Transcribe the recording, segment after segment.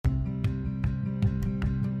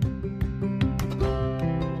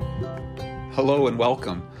Hello and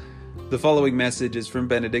welcome. The following message is from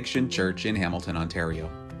Benediction Church in Hamilton, Ontario.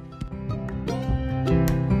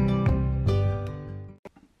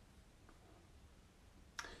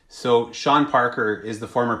 So, Sean Parker is the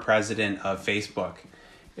former president of Facebook.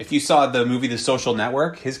 If you saw the movie The Social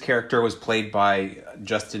Network, his character was played by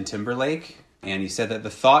Justin Timberlake, and he said that the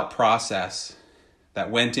thought process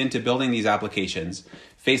that went into building these applications,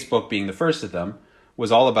 Facebook being the first of them,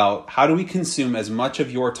 was all about how do we consume as much of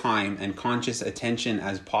your time and conscious attention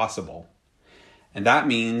as possible. And that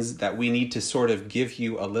means that we need to sort of give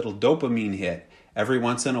you a little dopamine hit every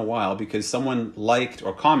once in a while because someone liked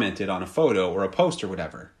or commented on a photo or a post or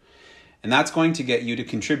whatever. And that's going to get you to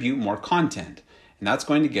contribute more content. And that's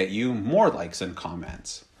going to get you more likes and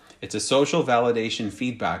comments. It's a social validation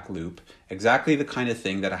feedback loop, exactly the kind of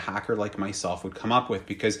thing that a hacker like myself would come up with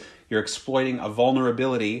because you're exploiting a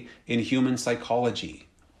vulnerability in human psychology.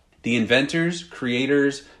 The inventors,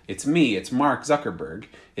 creators, it's me, it's Mark Zuckerberg,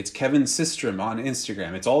 it's Kevin Systrom on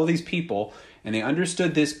Instagram, it's all of these people, and they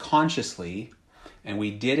understood this consciously, and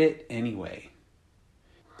we did it anyway.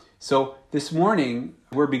 So this morning,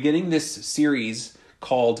 we're beginning this series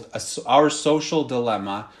called Our Social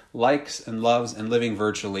Dilemma, Likes and Loves and Living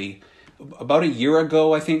Virtually. About a year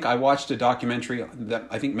ago, I think, I watched a documentary that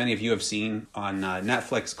I think many of you have seen on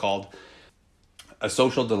Netflix called A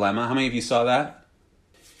Social Dilemma. How many of you saw that?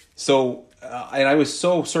 So, and I was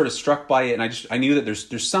so sort of struck by it, and I knew that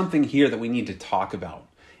there's something here that we need to talk about.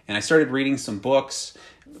 And I started reading some books,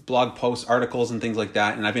 blog posts, articles, and things like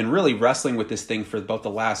that. And I've been really wrestling with this thing for about the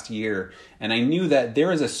last year. And I knew that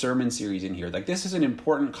there is a sermon series in here. Like, this is an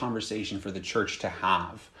important conversation for the church to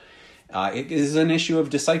have. It is an issue of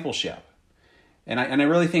discipleship. And I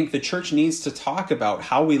really think the church needs to talk about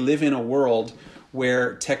how we live in a world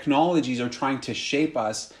where technologies are trying to shape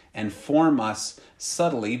us and form us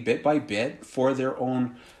subtly, bit by bit, for their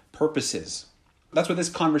own purposes. That's what this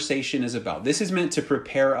conversation is about. This is meant to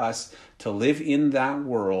prepare us to live in that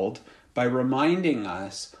world by reminding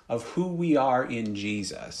us of who we are in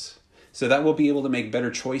Jesus, so that we'll be able to make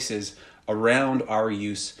better choices around our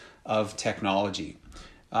use of technology.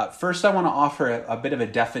 First, I want to offer a bit of a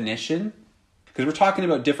definition, because we're talking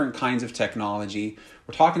about different kinds of technology.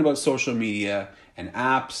 We're talking about social media and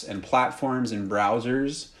apps and platforms and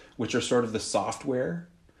browsers, which are sort of the software.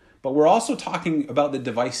 But we're also talking about the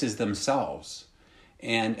devices themselves.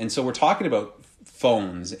 And so we're talking about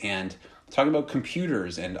phones and talking about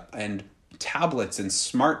computers and tablets and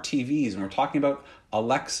smart TVs, and we're talking about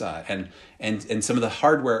Alexa and some of the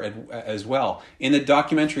hardware as well. In the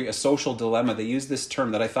documentary A Social Dilemma, they use this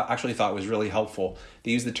term that I thought was really helpful. They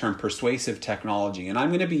use the term persuasive technology, and I'm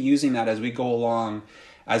going to be using that as we go along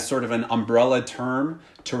as sort of an umbrella term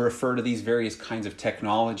to refer to these various kinds of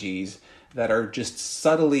technologies that are just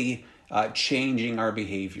subtly changing our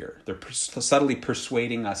behavior. They're subtly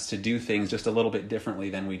persuading us to do things just a little bit differently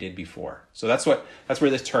than we did before. So that's where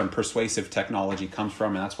this term persuasive technology comes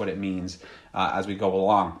from, and that's what it means as we go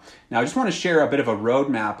along. Now, I just want to share a bit of a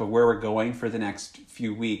roadmap of where we're going for the next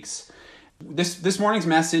few weeks. This morning's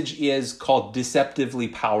message is called Deceptively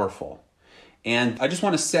Powerful, and I just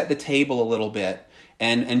want to set the table a little bit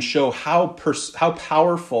and show how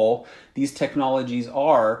powerful these technologies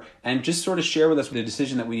are, and just sort of share with us the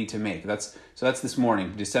decision that we need to make. That's this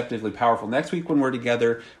morning, Deceptively Powerful. Next week when we're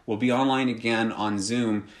together, we'll be online again on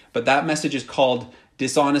Zoom, but that message is called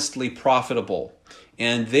Dishonestly Profitable.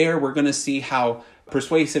 And there we're going to see how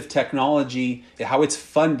persuasive technology, how it's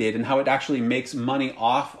funded and how it actually makes money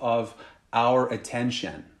off of our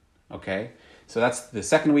attention, okay? So that's the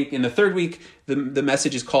second week. In the third week, the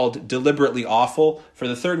message is called Deliberately Awful. For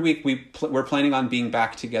the third week, we're planning on being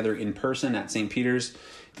back together in person at St. Peter's.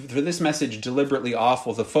 For this message, Deliberately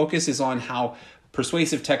Awful, the focus is on how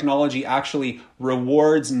persuasive technology actually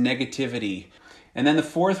rewards negativity. And then the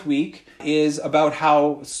fourth week is about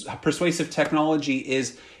how persuasive technology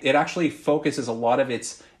it actually focuses a lot of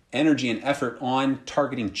its energy and effort on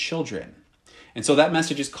targeting children. And so that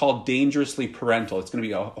message is called Dangerously Parental. It's going to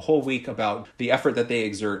be a whole week about the effort that they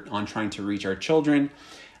exert on trying to reach our children.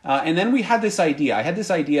 And then we had this idea.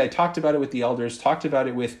 I talked about it with the elders, talked about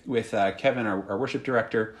it with Kevin, our worship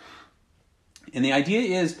director. And the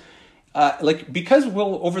idea is, because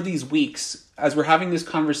over these weeks, as we're having this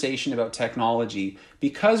conversation about technology,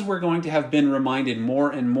 because we're going to have been reminded more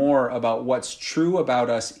and more about what's true about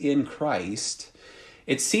us in Christ,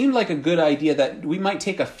 it seemed like a good idea that we might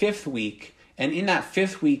take a fifth week, and in that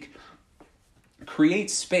fifth week,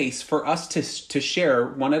 create space for us to share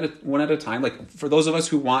one at a time. Like, for those of us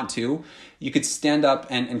who want to, you could stand up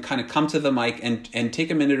and kind of come to the mic and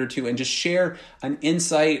take a minute or two and just share an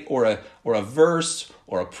insight or a verse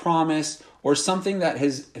or a promise or something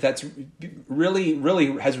that's really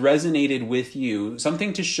has resonated with you,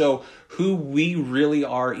 something to show who we really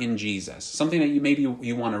are in Jesus, something that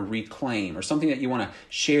you want to reclaim, or something that you want to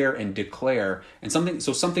share and declare, and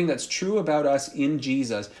something that's true about us in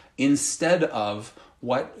Jesus instead of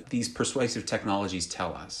what these persuasive technologies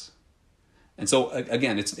tell us. And so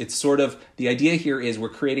again, it's sort of, the idea here is we're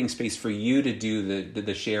creating space for you to do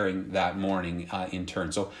the sharing that morning in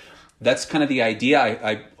turn. So that's kind of the idea.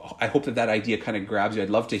 I hope that idea kind of grabs you. I'd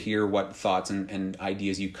love to hear what thoughts and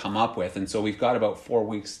ideas you come up with. And so we've got about 4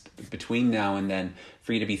 weeks between now and then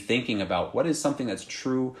for you to be thinking about what is something that's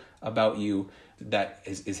true about you that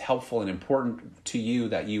is helpful and important to you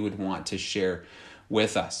that you would want to share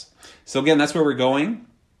with us. So again, that's where we're going.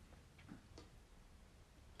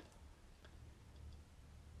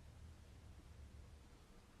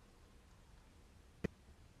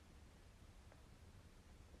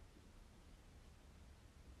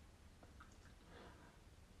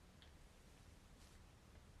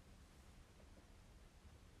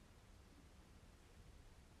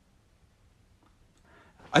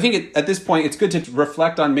 I think at this point, it's good to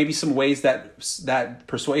reflect on maybe some ways that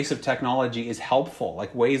persuasive technology is helpful,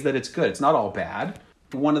 like ways that it's good. It's not all bad.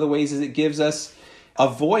 One of the ways is it gives us a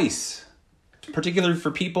voice, particularly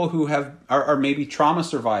for people who are maybe trauma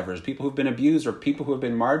survivors, people who've been abused, or people who have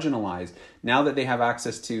been marginalized. Now that they have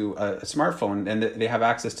access to a smartphone and they have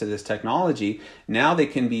access to this technology, now they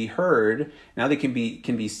can be heard, now they can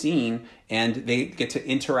be seen, and they get to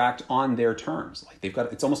interact on their terms.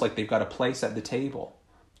 It's almost like they've got a place at the table.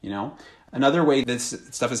 Another way this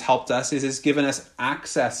stuff has helped us is it's given us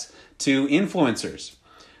access to influencers.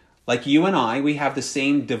 Like you and I, we have the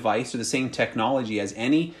same device or the same technology as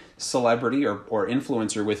any celebrity or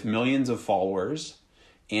influencer with millions of followers.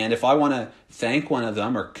 And if I want to thank one of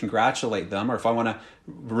them or congratulate them, or if I want to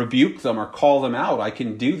rebuke them or call them out, I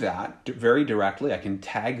can do that very directly. I can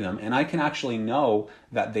tag them, and I can actually know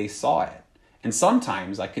that they saw it. And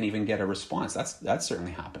sometimes I can even get a response. That's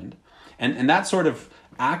certainly happened. And that sort of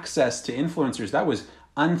access to influencers, that was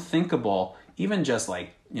unthinkable even just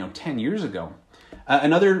 10 years ago.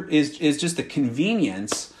 Another is just the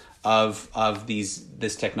convenience of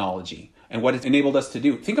this technology and what it's enabled us to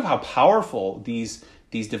do. Think of how powerful these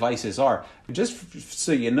devices are. Just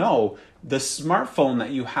so you know, the smartphone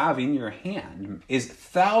that you have in your hand is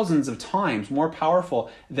thousands of times more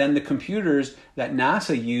powerful than the computers that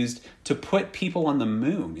NASA used to put people on the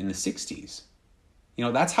moon in the 60s.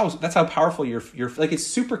 That's how powerful your it's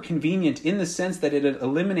super convenient in the sense that it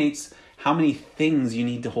eliminates how many things you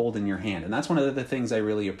need to hold in your hand. And that's one of the things I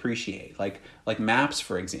really appreciate, like maps,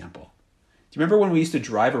 for example. Do you remember when we used to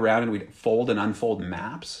drive around and we'd fold and unfold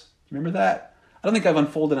maps? Do you remember that? I don't think I've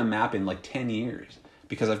unfolded a map in 10 years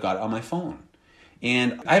because I've got it on my phone.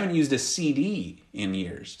 And I haven't used a CD in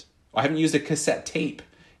years. I haven't used a cassette tape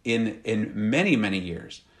in many, many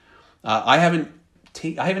years. I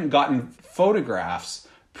haven't gotten photographs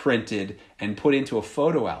printed and put into a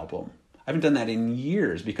photo album. I haven't done that in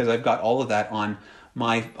years because I've got all of that on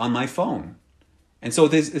my phone. And so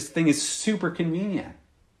this thing is super convenient.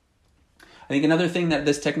 I think another thing that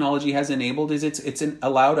this technology has enabled is it's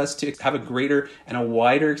allowed us to have a greater and a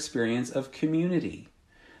wider experience of community.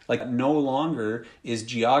 No longer is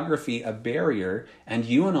geography a barrier, and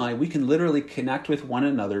you and I, we can literally connect with one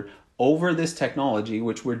another over this technology,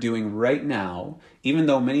 which we're doing right now, even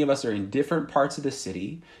though many of us are in different parts of the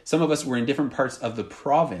city. Some of us were in different parts of the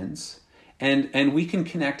province, and we can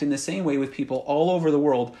connect in the same way with people all over the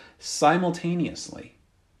world simultaneously.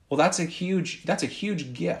 Well, that's a huge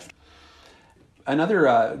gift.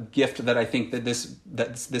 Another gift that I think that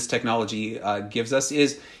this technology gives us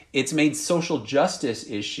is it's made social justice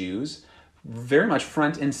issues very much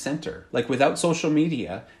front and center. Without social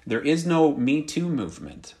media, there is no Me Too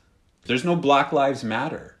movement. There's no Black Lives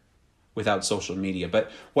Matter without social media.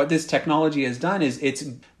 But what this technology has done is it's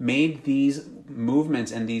made these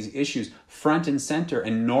movements and these issues front and center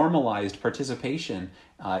and normalized participation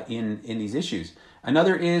in these issues.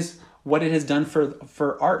 Another is what it has done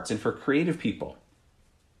for arts and for creative people.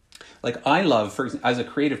 I love, as a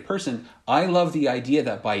creative person, I love the idea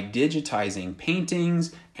that by digitizing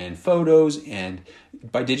paintings and photos and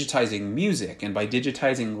by digitizing music and by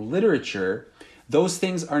digitizing literature, those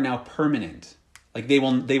things are now permanent. They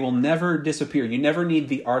will never disappear. You never need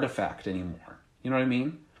the artifact anymore. You know what I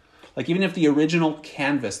mean? Even if the original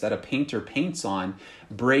canvas that a painter paints on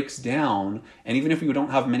breaks down, and even if we don't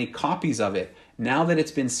have many copies of it, now that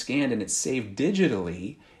it's been scanned and it's saved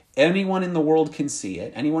digitally, anyone in the world can see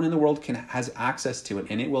it. Anyone in the world has access to it,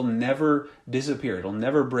 and it will never disappear. It'll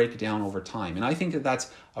never break down over time. And I think that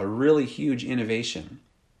that's a really huge innovation.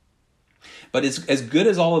 But as good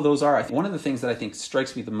as all of those are, one of the things that I think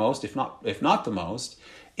strikes me the most, if not the most,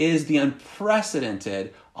 is the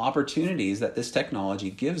unprecedented opportunities that this technology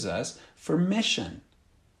gives us for mission.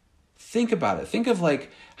 Think about it. Think of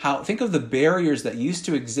the barriers that used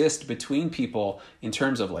to exist between people in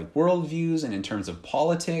terms of like worldviews and in terms of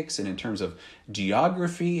politics and in terms of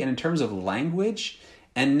geography and in terms of language.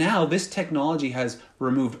 And now this technology has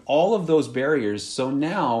removed all of those barriers. So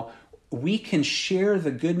now we can share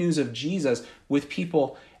the good news of Jesus with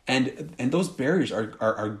people, and those barriers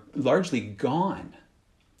are largely gone.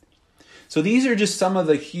 So these are just some of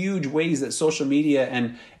the huge ways that social media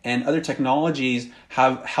and other technologies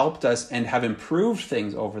have helped us and have improved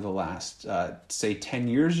things over the last, say, 10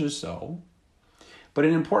 years or so. But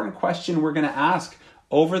an important question we're going to ask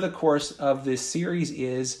over the course of this series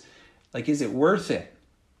is it worth it?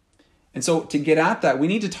 And so to get at that, we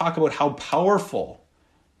need to talk about how powerful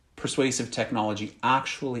persuasive technology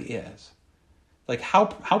actually is. Like how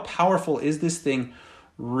powerful is this thing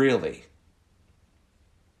really?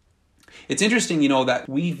 It's interesting, that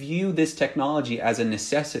we view this technology as a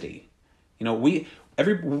necessity. We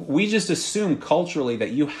just assume culturally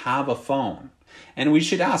that you have a phone. And we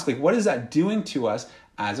should ask, what is that doing to us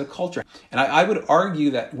as a culture? And I would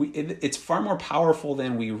argue that it's far more powerful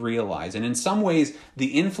than we realize. And in some ways,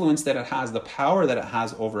 the influence that it has, the power that it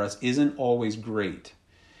has over us isn't always great.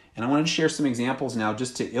 And I want to share some examples now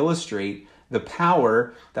just to illustrate the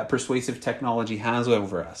power that persuasive technology has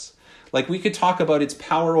over us. Like we could talk about its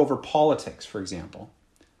power over politics, for example.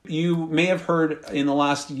 You may have heard in the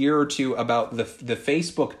last year or two about the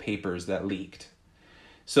Facebook papers that leaked.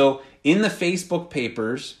 So in the Facebook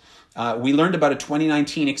papers, we learned about a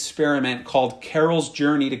 2019 experiment called Carol's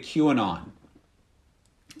Journey to QAnon.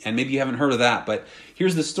 And maybe you haven't heard of that, but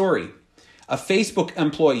here's the story. A Facebook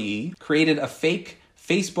employee created a fake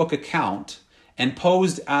Facebook account and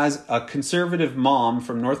posed as a conservative mom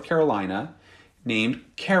from North Carolina named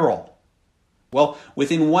Carol. Well,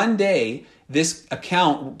 within one day, this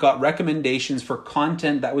account got recommendations for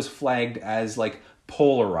content that was flagged as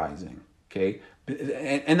polarizing, okay?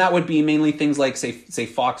 And that would be mainly things like, say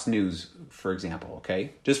Fox News, for example,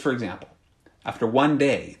 okay? Just for example. After one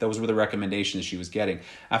day, those were the recommendations she was getting.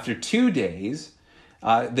 After 2 days,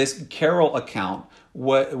 this Carol account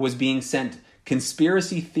was being sent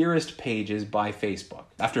conspiracy theorist pages by Facebook.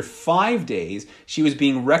 After 5 days, she was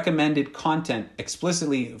being recommended content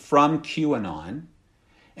explicitly from QAnon.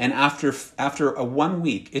 And after a 1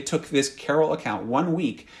 week, it took this Carol account 1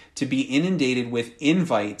 week to be inundated with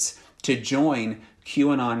invites to join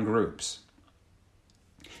QAnon groups.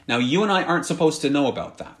 Now, you and I aren't supposed to know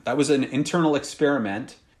about that. That was an internal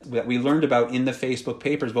experiment that we learned about in the Facebook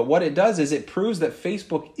papers. But what it does is it proves that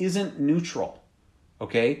Facebook isn't neutral.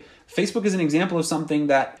 Okay? Facebook is an example of something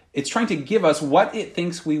that it's trying to give us what it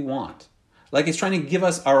thinks we want. Like it's trying to give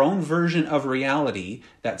us our own version of reality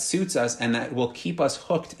that suits us and that will keep us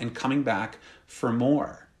hooked and coming back for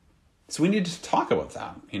more. So we need to talk about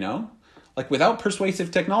that, without persuasive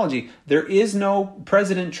technology, there is no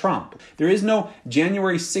President Trump. There is no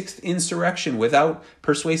January 6th insurrection without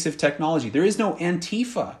persuasive technology. There is no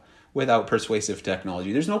Antifa without persuasive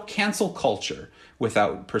technology. There's no cancel culture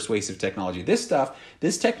without persuasive technology.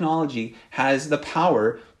 This technology has the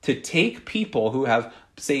power to take people who have,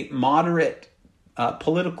 say, moderate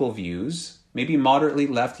political views, maybe moderately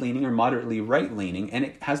left-leaning or moderately right-leaning, and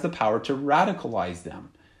it has the power to radicalize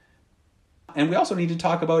them. And we also need to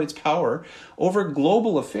talk about its power over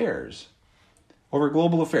global affairs.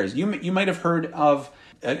 You might have heard of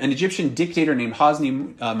an Egyptian dictator named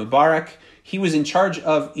Hosni Mubarak. He was in charge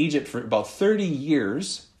of Egypt for about 30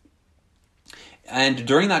 years. And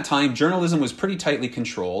during that time, journalism was pretty tightly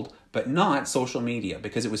controlled, but not social media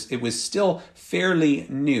because it was still fairly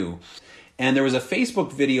new. And there was a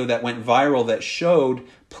Facebook video that went viral that showed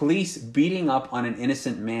police beating up on an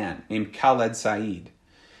innocent man named Khaled Said.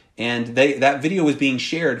 And that video was being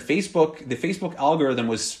shared. The Facebook algorithm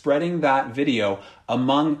was spreading that video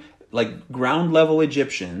among ground level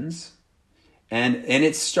Egyptians. And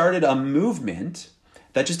it started a movement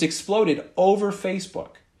that just exploded over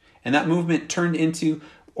Facebook. And that movement turned into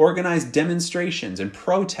organized demonstrations and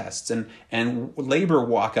protests and labor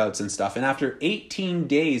walkouts and stuff. And after 18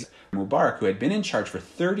 days, Mubarak, who had been in charge for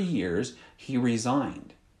 30 years, he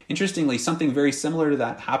resigned. Interestingly, something very similar to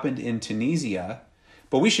that happened in Tunisia.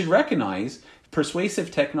 But we should recognize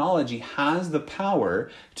persuasive technology has the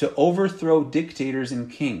power to overthrow dictators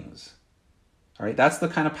and kings. All right, that's the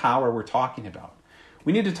kind of power we're talking about.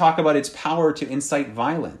 We need to talk about its power to incite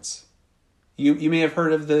violence. You may have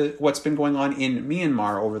heard of what's been going on in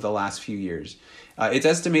Myanmar over the last few years. It's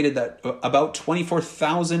estimated that about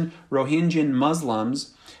 24,000 Rohingya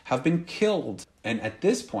Muslims have been killed. And at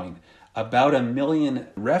this point, about 1 million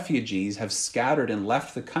refugees have scattered and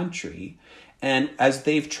left the country. And as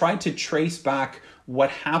they've tried to trace back what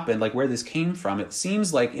happened, like where this came from, it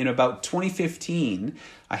seems like in about 2015,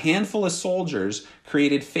 a handful of soldiers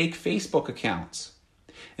created fake Facebook accounts.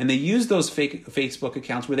 And they used those fake Facebook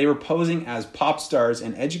accounts where they were posing as pop stars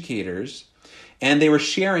and educators, and they were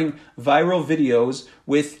sharing viral videos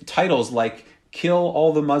with titles like "Kill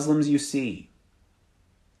all the Muslims you see."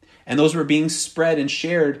 And those were being spread and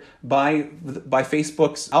shared by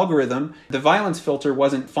Facebook's algorithm. The violence filter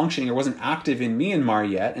wasn't functioning or wasn't active in Myanmar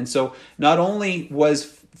yet. And so not only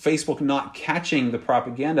was Facebook not catching the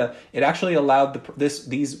propaganda, it actually allowed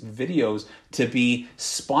these videos to be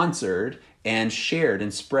sponsored and shared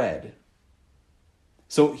and spread.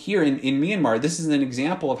 So here in Myanmar, this is an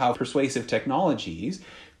example of how persuasive technologies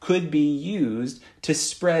could be used to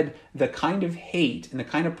spread the kind of hate and the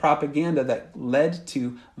kind of propaganda that led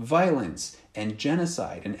to violence and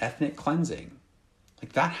genocide and ethnic cleansing.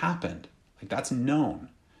 Like that happened. Like that's known.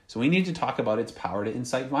 So we need to talk about its power to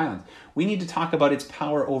incite violence. We need to talk about its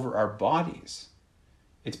power over our bodies.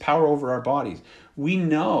 Its power over our bodies. We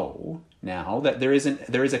know now that there is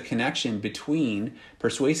a connection between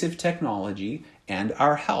persuasive technology and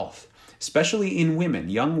our health, especially in women,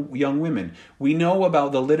 young women. We know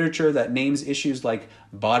about the literature that names issues like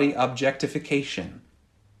body objectification,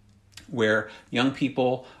 where young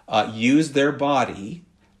people use their body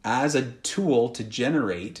as a tool to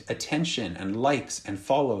generate attention and likes and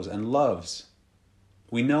follows and loves.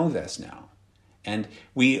 We know this now. And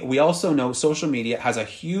we also know social media has a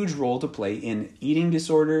huge role to play in eating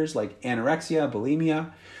disorders like anorexia,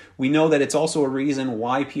 bulimia. We know that it's also a reason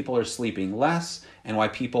why people are sleeping less and why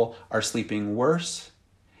people are sleeping worse.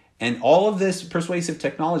 And all of this persuasive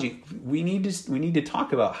technology, we need to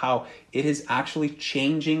talk about how it is actually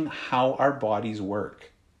changing how our bodies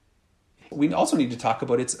work. We also need to talk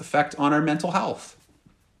about its effect on our mental health.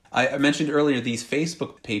 I mentioned earlier these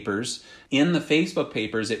Facebook papers. In the Facebook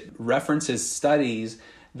papers, it references studies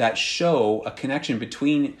that show a connection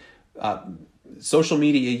between social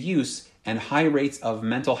media use and high rates of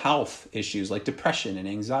mental health issues like depression and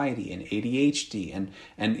anxiety and ADHD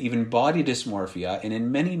and even body dysmorphia, and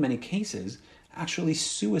in many, many cases, actually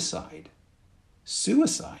suicide.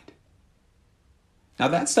 Suicide. Now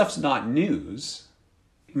that stuff's not news.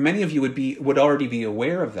 Many of you would already be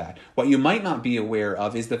aware of that. What you might not be aware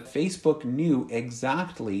of is that Facebook knew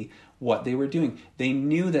exactly what they were doing. They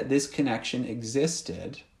knew that this connection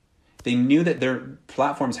existed. They knew that their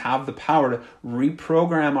platforms have the power to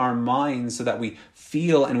reprogram our minds so that we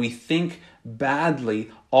feel and we think badly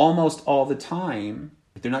almost all the time.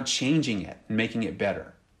 They're not changing it and making it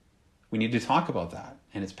better. We need to talk about that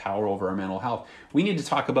and its power over our mental health. We need to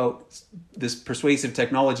talk about this persuasive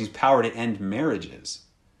technology's power to end marriages.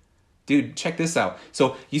 Dude, check this out.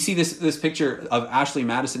 So you see this picture of Ashley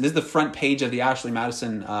Madison. This is the front page of the Ashley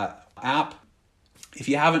Madison app. If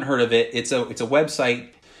you haven't heard of it, it's a website,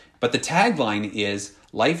 but the tagline is,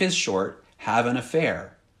 "Life is short, have an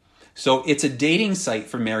affair." So it's a dating site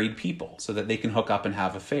for married people so that they can hook up and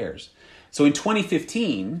have affairs. So in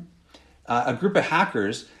 2015, a group of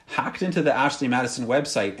hackers hacked into the Ashley Madison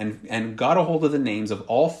website and got a hold of the names of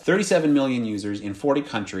all 37 million users in 40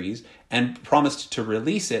 countries and promised to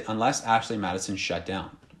release it unless Ashley Madison shut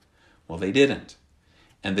down. Well, they didn't.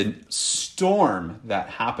 And the storm that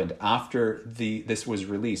happened after this was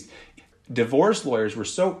released, divorce lawyers were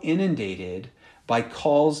so inundated by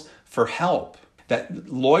calls for help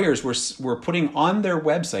that lawyers were putting on their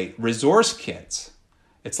website resource kits.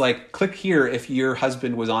 It's like, click here if your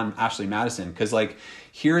husband was on Ashley Madison, because like,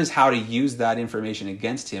 here is how to use that information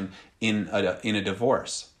against him in a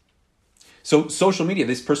divorce. So social media,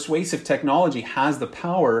 this persuasive technology, has the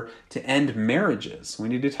power to end marriages. We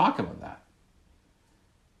need to talk about that.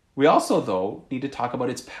 We also, though, need to talk about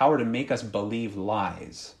its power to make us believe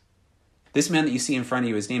lies. This man that you see in front of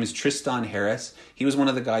you, his name is Tristan Harris. He was one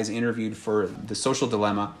of the guys interviewed for The Social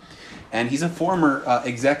Dilemma, and he's a former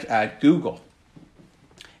exec at Google.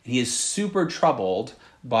 He is super troubled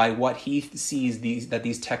by what he sees that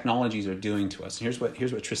these technologies are doing to us. And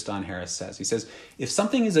here's what Tristan Harris says. He says, if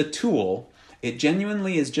something is a tool, it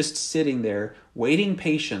genuinely is just sitting there waiting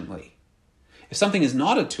patiently. If something is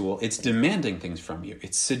not a tool, it's demanding things from you.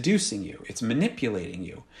 It's seducing you. It's manipulating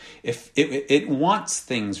you. If it wants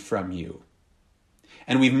things from you.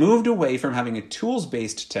 And we've moved away from having a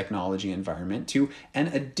tools-based technology environment to an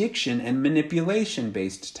addiction and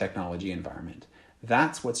manipulation-based technology environment.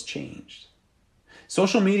 That's what's changed.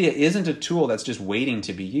 Social media isn't a tool that's just waiting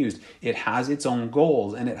to be used. It has its own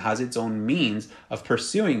goals and it has its own means of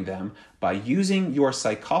pursuing them by using your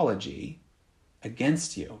psychology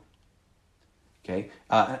against you. Okay.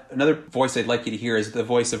 Another voice I'd like you to hear is the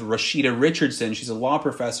voice of Rashida Richardson. She's a law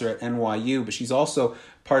professor at NYU, but she's also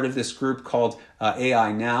part of this group called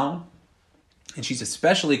AI Now. And she's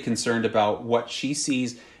especially concerned about what she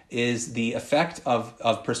sees is the effect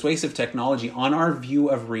of persuasive technology on our view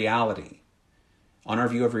of reality. On our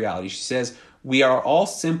view of reality. She says, we are all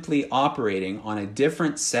simply operating on a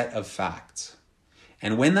different set of facts.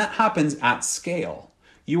 And when that happens at scale,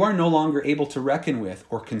 you are no longer able to reckon with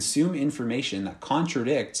or consume information that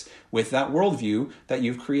contradicts with that worldview that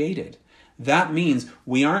you've created. That means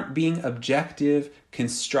we aren't being objective,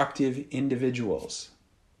 constructive individuals.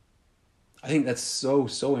 I think that's so,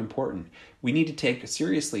 so important. We need to take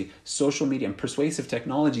seriously social media and persuasive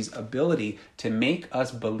technology's ability to make us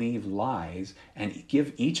believe lies and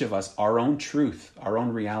give each of us our own truth, our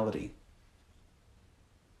own reality.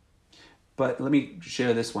 But let me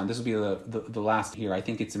share this one. This will be the last here. I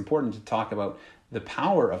think it's important to talk about the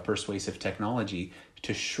power of persuasive technology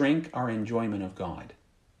to shrink our enjoyment of God,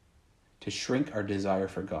 to shrink our desire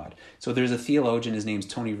for God. So there's a theologian, his name's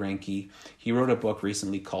Tony Reinke. He wrote a book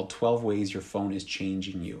recently called 12 Ways Your Phone is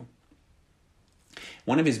Changing You.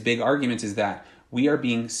 One of his big arguments is that we are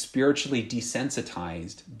being spiritually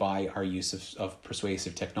desensitized by our use of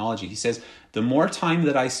persuasive technology. He says, the more time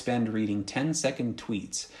that I spend reading 10-second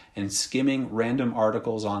tweets and skimming random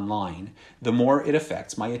articles online, the more it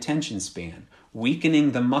affects my attention span,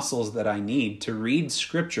 weakening the muscles that I need to read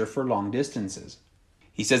scripture for long distances.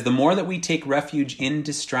 He says, the more that we take refuge in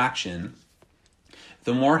distraction,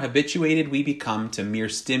 the more habituated we become to mere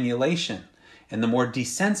stimulation, and the more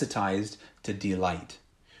desensitized to delight.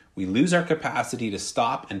 We lose our capacity to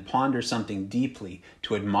stop and ponder something deeply,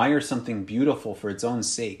 to admire something beautiful for its own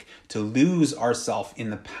sake, to lose ourselves in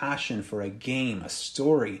the passion for a game, a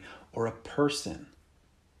story, or a person.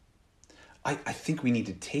 I think we need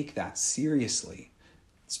to take that seriously.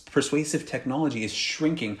 Persuasive technology is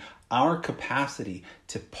shrinking our capacity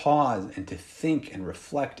to pause and to think and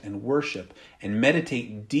reflect and worship and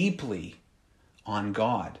meditate deeply on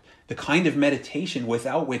God. The kind of meditation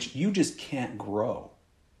without which you just can't grow.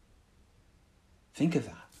 Think of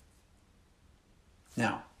that.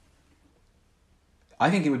 Now, I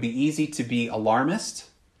think it would be easy to be alarmist,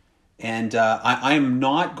 and I'm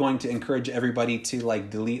not going to encourage everybody to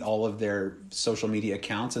delete all of their social media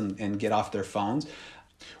accounts and get off their phones.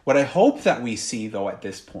 What I hope that we see, though, at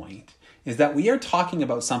this point is that we are talking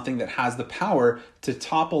about something that has the power to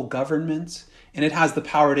topple governments, and it has the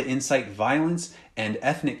power to incite violence and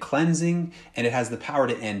ethnic cleansing, and it has the power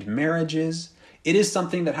to end marriages. It is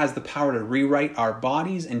something that has the power to rewrite our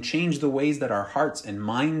bodies and change the ways that our hearts and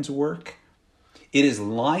minds work. It is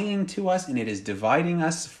lying to us, and it is dividing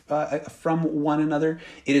us from one another.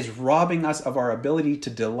 It is robbing us of our ability to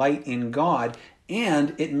delight in God,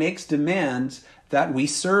 and it makes demands that we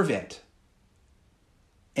serve it.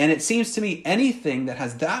 And it seems to me anything that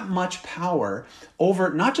has that much power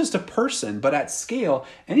over not just a person, but at scale,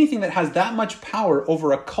 anything that has that much power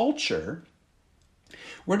over a culture,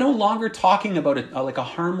 we're no longer talking about a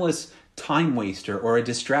harmless time waster or a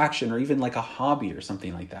distraction or even like a hobby or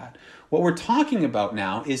something like that. What we're talking about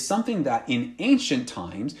now is something that in ancient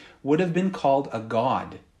times would have been called a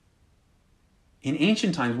god. In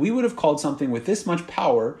ancient times, we would have called something with this much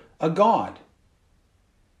power a god.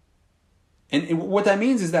 And what that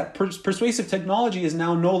means is that persuasive technology is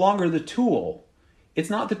now no longer the tool. It's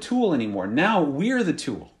not the tool anymore. Now we're the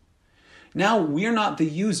tool. Now we're not the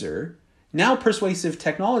user. Now persuasive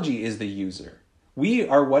technology is the user. We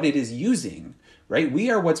are what it is using, right? We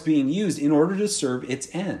are what's being used in order to serve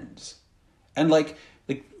its ends. And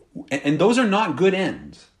and those are not good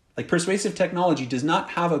ends. Persuasive technology does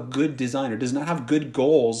not have a good design or does not have good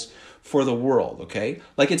goals for the world, okay?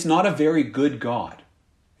 It's not a very good God.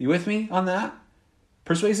 You with me on that?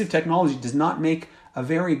 Persuasive technology does not make a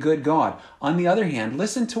very good God. On the other hand,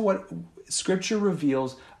 listen to what Scripture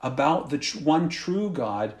reveals about the one true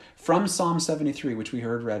God from Psalm 73, which we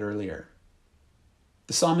heard read earlier.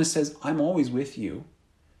 The psalmist says, I'm always with you.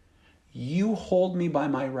 You hold me by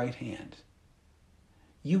my right hand.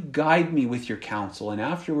 You guide me with your counsel, and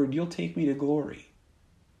afterward you'll take me to glory.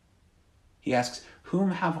 He asks, whom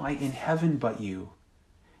have I in heaven but you?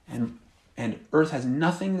 And earth has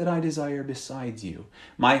nothing that I desire besides you.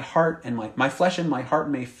 My heart and my flesh and my heart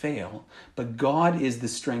may fail, but God is the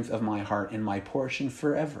strength of my heart and my portion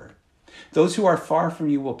forever. Those who are far from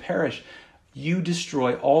you will perish. You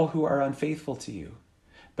destroy all who are unfaithful to you.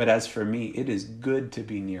 But as for me, it is good to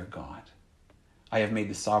be near God. I have made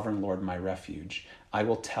the sovereign Lord my refuge. I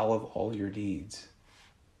will tell of all your deeds.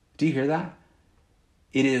 Do you hear that?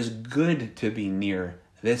 It is good to be near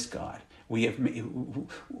this God.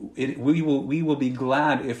 We will be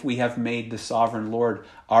glad if we have made the sovereign Lord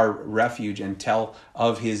our refuge and tell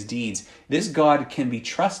of his deeds. This God can be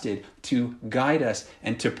trusted to guide us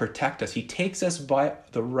and to protect us. He takes us by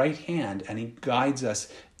the right hand and he guides us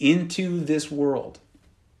into this world.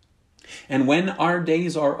 And when our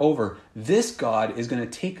days are over, this God is going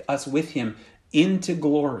to take us with him into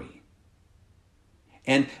glory.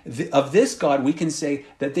 And of this God, we can say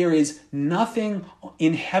that there is nothing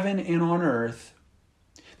in heaven and on earth.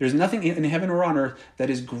 There's nothing in heaven or on earth that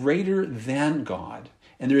is greater than God.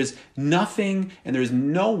 And there is nothing and there is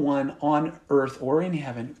no one on earth or in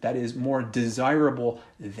heaven that is more desirable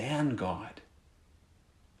than God.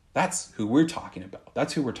 That's who we're talking about.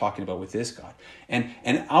 That's who we're talking about with this God. And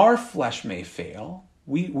our flesh may fail.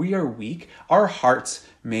 We are weak. Our hearts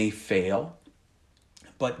may fail.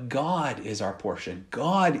 But God is our portion.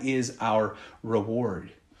 God is our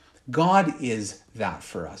reward. God is that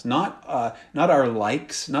for us. Not our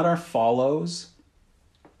likes, not our follows,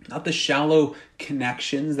 not the shallow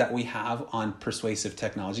connections that we have on persuasive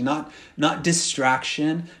technology, not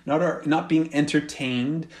distraction, not being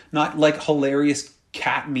entertained, not like hilarious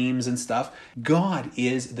cat memes and stuff. God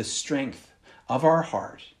is the strength of our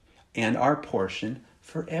heart and our portion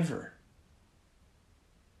forever.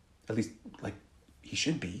 At least, like, he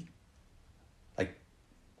should be.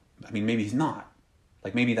 Maybe he's not.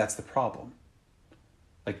 Maybe that's the problem.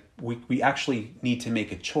 We actually need to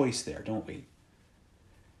make a choice there, don't we?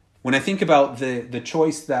 When I think about the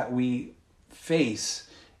choice that we face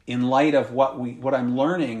in light of what I'm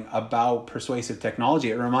learning about persuasive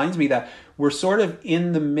technology, it reminds me that we're sort of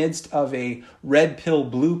in the midst of a red pill,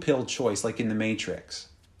 blue pill choice, like in The Matrix.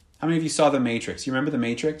 How many of you saw The Matrix? You remember The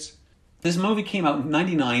Matrix? This movie came out in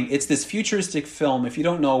 1999. It's this futuristic film, if you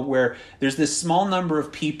don't know, where there's this small number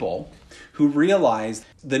of people who realize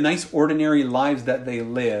the nice ordinary lives that they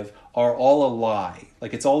live are all a lie.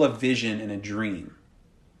 It's all a vision and a dream.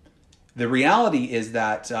 The reality is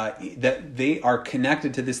that they are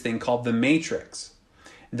connected to this thing called the Matrix.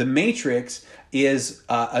 The Matrix is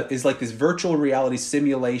like this virtual reality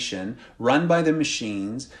simulation run by the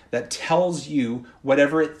machines that tells you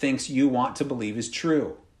whatever it thinks you want to believe is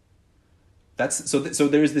true. So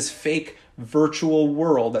there's this fake virtual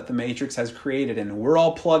world that the Matrix has created, and we're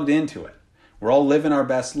all plugged into it. We're all living our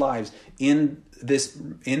best lives in this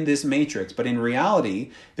Matrix. But in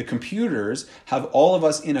reality, the computers have all of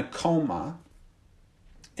us in a coma,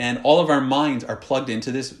 and all of our minds are plugged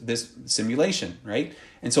into this simulation, right?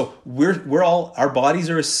 And so our bodies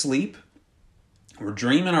are asleep. We're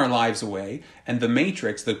dreaming our lives away, and the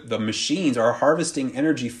Matrix, the machines, are harvesting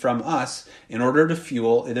energy from us in order to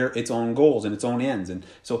fuel its own goals and its own ends. And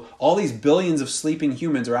so all these billions of sleeping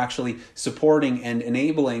humans are actually supporting and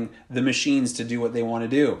enabling the machines to do what they want to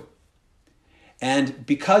do. And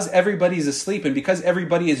because everybody's asleep and because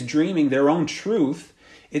everybody is dreaming their own truth,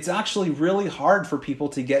 it's actually really hard for people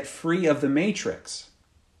to get free of the Matrix.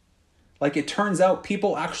 It turns out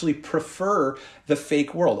people actually prefer the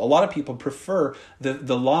fake world. A lot of people prefer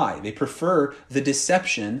the lie. They prefer the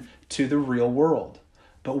deception to the real world.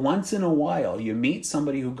 But once in a while, you meet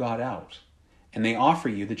somebody who got out, and they offer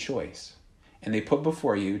you the choice. And they put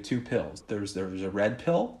before you two pills. There's a red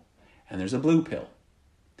pill, and there's a blue pill.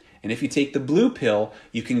 And if you take the blue pill,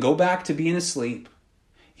 you can go back to being asleep.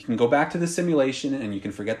 You can go back to the simulation, and you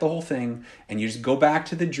can forget the whole thing, and you just go back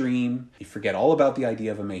to the dream. You forget all about the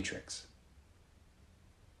idea of a Matrix.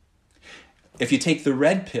 If you take the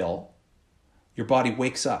red pill, your body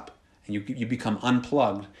wakes up and you become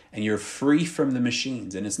unplugged and you're free from the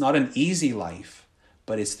machines. And it's not an easy life,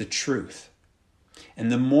 but it's the truth.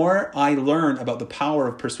 And the more I learn about the power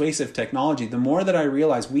of persuasive technology, the more that I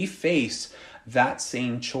realize we face that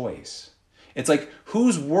same choice. It's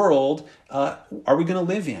whose world are we going to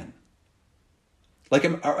live in?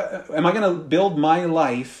 Am I going to build my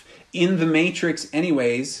life in the Matrix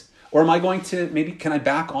anyways? Or am I going to, can I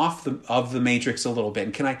back off of the Matrix a little bit?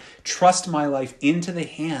 And can I trust my life into the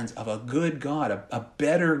hands of a good God, a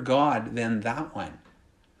better God than that one?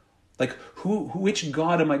 Which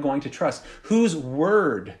God am I going to trust? Whose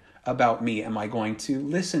word about me am I going to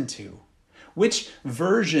listen to? Which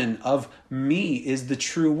version of me is the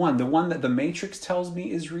true one? The one that the Matrix tells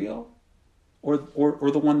me is real? Or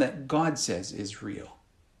the one that God says is real?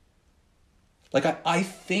 I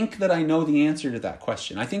think that I know the answer to that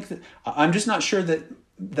question. I think that I'm just not sure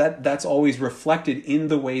that's always reflected in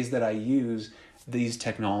the ways that I use these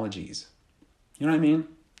technologies. You know what I mean?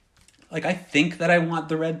 I think that I want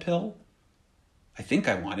the red pill. I think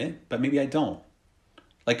I want it, but maybe I don't.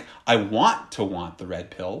 I want to want the red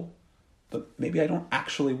pill, but maybe I don't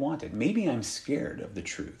actually want it. Maybe I'm scared of the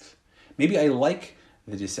truth. Maybe I like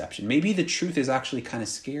the deception. Maybe the truth is actually kind of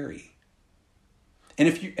scary. And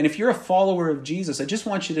if you're a follower of Jesus, I just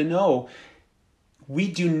want you to know, we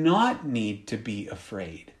do not need to be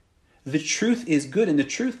afraid. The truth is good, and the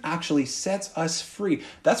truth actually sets us free.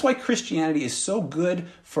 That's why Christianity is so good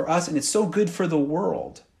for us, and it's so good for the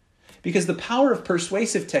world. Because the power of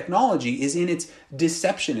persuasive technology is in its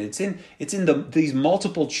deception. It's in these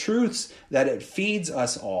multiple truths that it feeds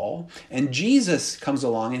us all. And Jesus comes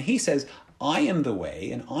along and he says, I am the way,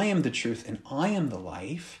 and I am the truth, and I am the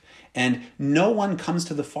life. And no one comes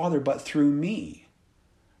to the Father but through me.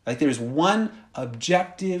 Like, there's one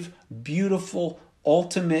objective, beautiful,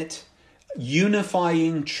 ultimate,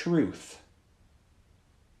 unifying truth.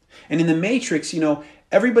 And in the Matrix,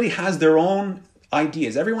 everybody has their own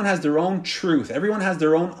ideas. Everyone has their own truth. Everyone has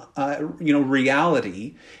their own,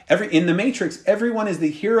 reality. In the Matrix, everyone is the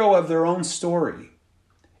hero of their own story.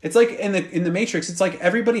 It's like in the Matrix, it's like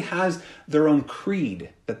everybody has their own creed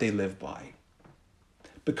that they live by.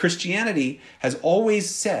 But Christianity has always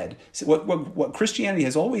said, what Christianity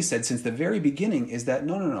has always said since the very beginning is that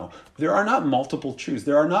no. There are not multiple truths.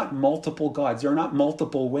 There are not multiple gods. There are not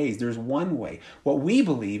multiple ways. There's one way. What we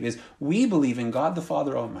believe is we believe in God the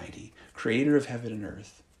Father Almighty, creator of heaven and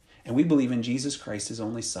earth. And we believe in Jesus Christ, his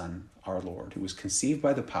only Son, our Lord, who was conceived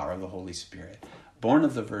by the power of the Holy Spirit, born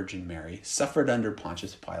of the Virgin Mary, suffered under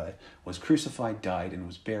Pontius Pilate, was crucified, died, and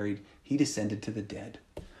was buried. He descended to the dead.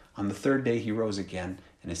 On the third day, he rose again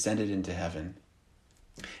and ascended into heaven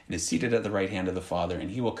and is seated at the right hand of the Father,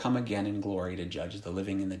 and he will come again in glory to judge the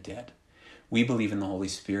living and the dead. We believe in the Holy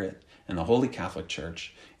Spirit and the Holy Catholic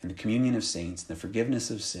Church and the communion of saints and the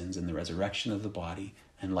forgiveness of sins and the resurrection of the body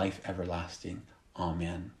and life everlasting.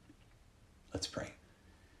 Amen. Let's pray.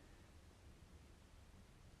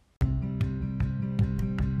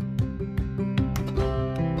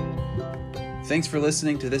 Thanks for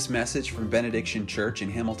listening to this message from Benediction Church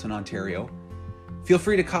in Hamilton, Ontario. Feel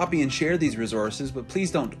free to copy and share these resources, but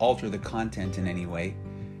please don't alter the content in any way.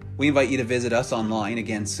 We invite you to visit us online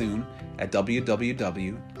again soon at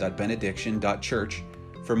www.benediction.church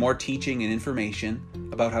for more teaching and information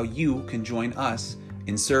about how you can join us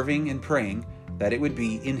in serving and praying that it would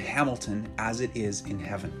be in Hamilton as it is in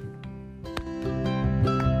heaven.